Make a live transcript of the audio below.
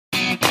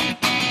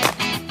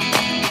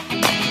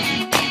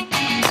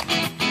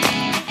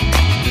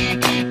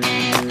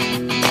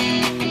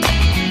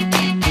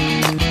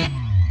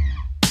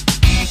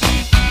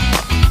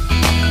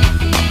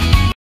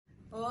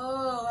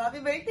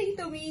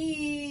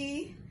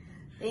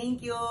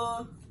Thank you,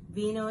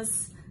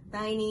 Venus,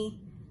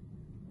 Tiny,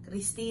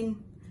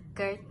 Christine,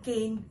 Kurt.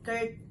 Kane,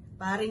 Kurt,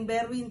 paring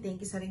Berwin, thank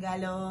you sa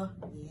regalo.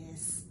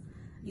 Yes.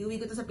 Iuwi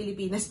ko to sa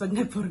Pilipinas pag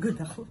nag-forgood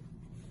ako.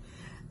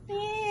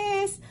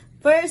 Yes.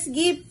 First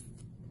gift.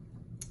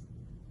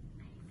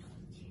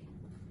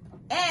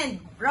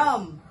 And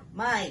from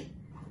my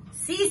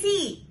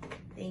Sisi.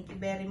 Thank you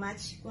very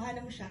much.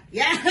 Kuhanan mo siya.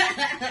 Yeah.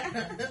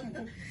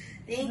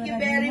 Thank you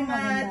very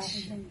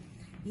much.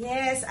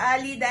 Yes,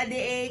 Ali, Daddy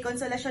A,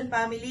 Consolation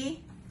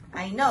family.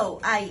 I know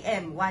I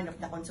am one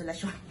of the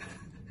Consolation.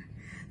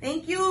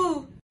 Thank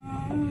you.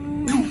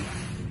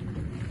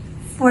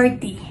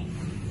 40.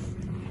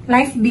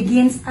 Life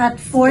begins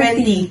at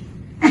 40.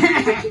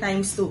 20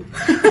 times 2.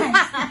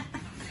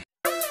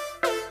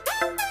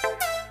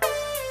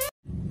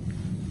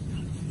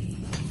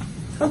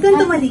 Huwag kang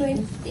tumalik.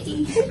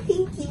 Thank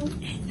you.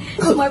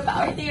 More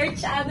power to your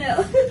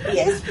channel.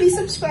 Yes, please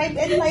subscribe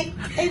and like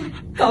and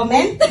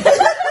comment.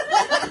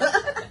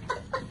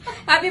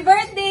 Happy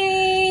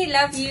birthday!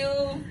 Love you!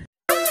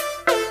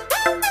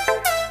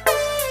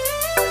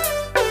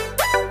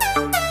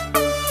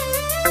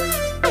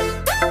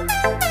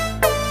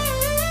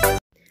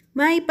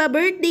 My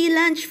pa-birthday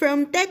lunch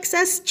from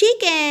Texas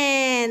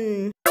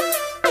Chicken!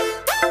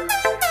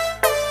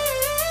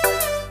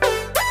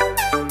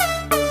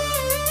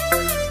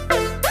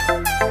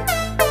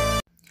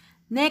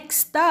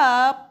 Next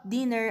stop,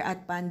 dinner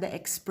at Panda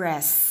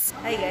Express.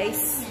 Hi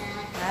guys!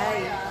 Hi!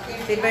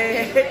 Happy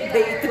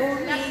birthday to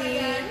me!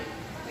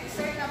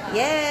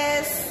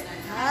 Yes!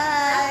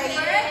 Hi!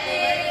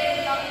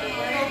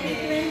 Happy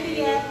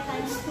 20th!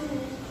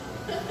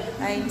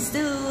 Times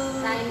 2!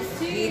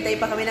 Hintay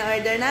pa kami ng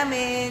order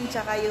namin.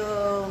 Tsaka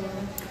yung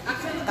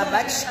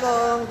kabatch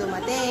kong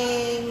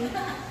dumating.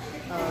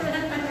 Oh.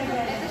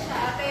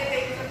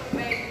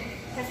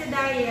 Kasi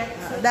diet.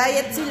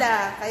 Diet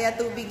sila, kaya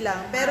tubig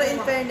lang. Pero in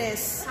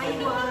fairness,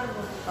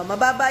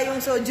 mababa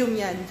yung sodium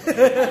yan.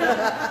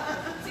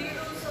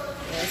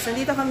 Yes,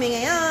 nandito kami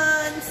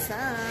ngayon sa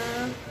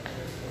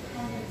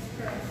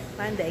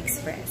Panda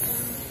Express.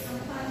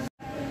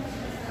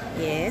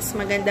 Yes,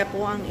 maganda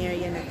po ang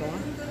area na to.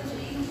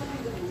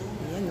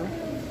 Ayan, no?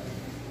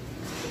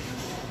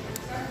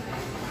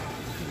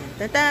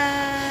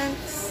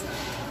 Tatanks!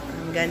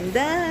 Ang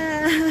ganda!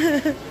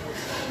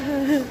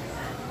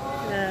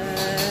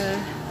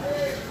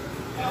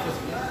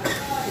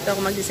 Ito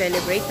ako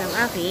mag-celebrate ng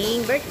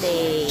aking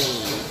birthday.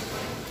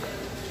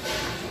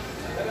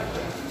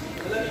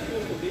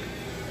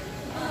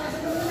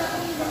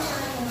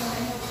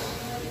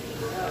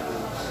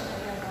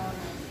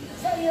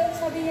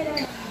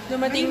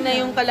 Dumating na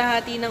yung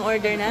kalahati ng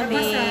order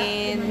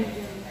namin.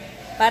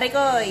 Pare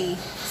Koy,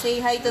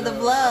 say hi to the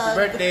vlog.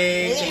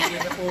 Birthday! Thank you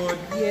the food.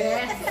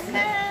 Yes!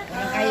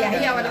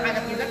 Kaya walang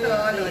anak nila to.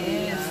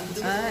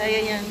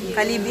 Ayan yan.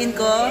 Kalibin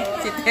ko,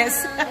 si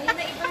Tess.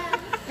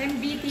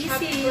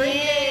 MBTC.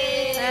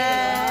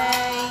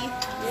 Hi!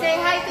 Say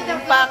hi to the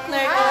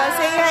Partner ko.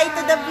 Say hi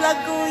to the vlog,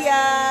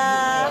 kuya.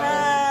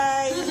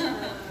 Hi!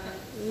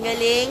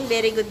 Galing.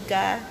 Very good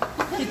ka.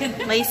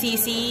 May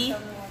sisi.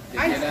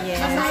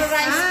 Yes.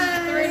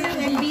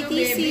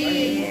 MBTC.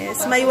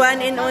 Yes. My one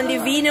and only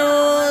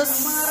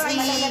Venus.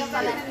 Yes.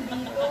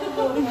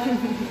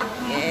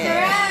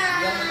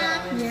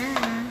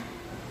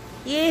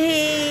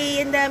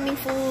 Yay! Ang daming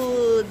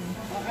food.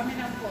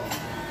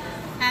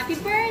 Happy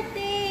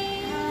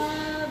birthday!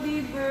 Happy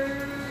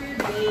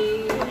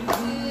birthday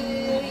to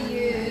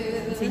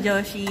you! Si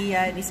Joshi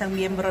yan. Isang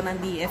miyembro ng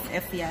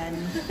DFF yan.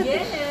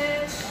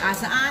 Yes!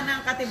 Saan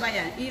ang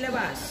katibayan?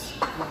 Ilabas.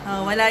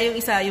 Wala yung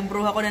isa. Yung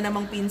bruha ko na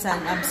namang pinsan.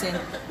 Absent.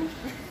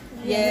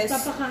 Yes.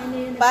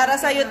 Para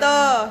sa'yo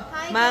to.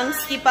 Mang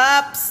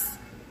Skipaps.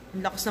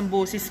 Ang lakas ng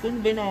boses ko.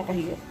 Hindi ba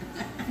nakakahiyo?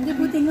 Hindi,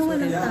 buti nga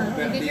walang tao.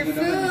 Get your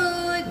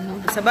food!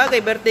 Sa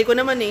bagay, birthday ko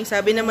naman eh.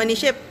 Sabi naman ni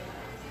Chef.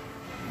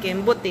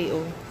 Kembot eh.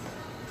 Oh.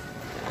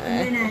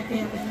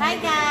 Hi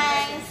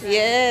guys!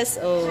 Yes.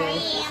 Oh.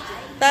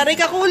 Taray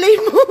ka kulay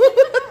mo.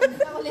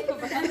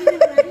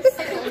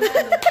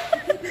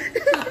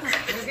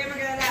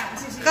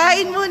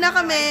 Kain muna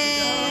kami.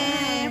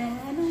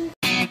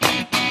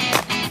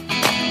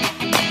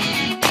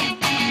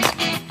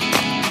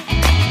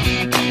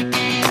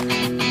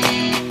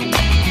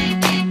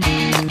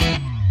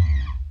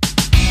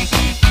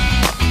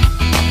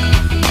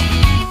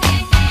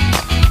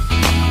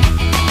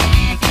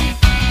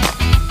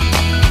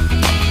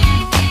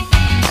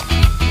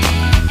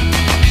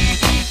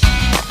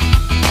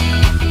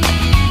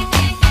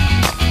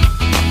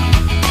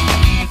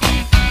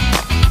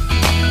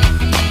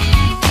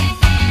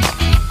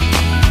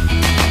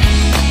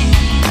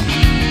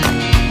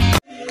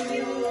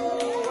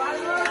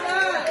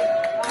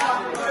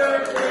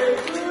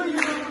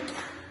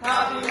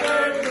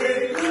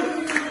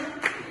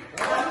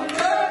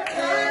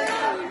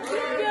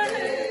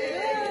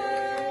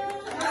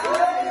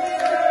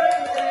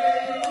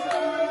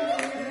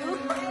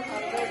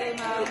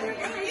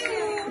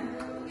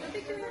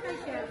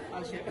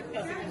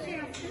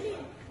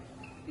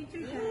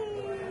 Picture siya.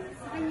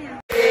 Sa kanya.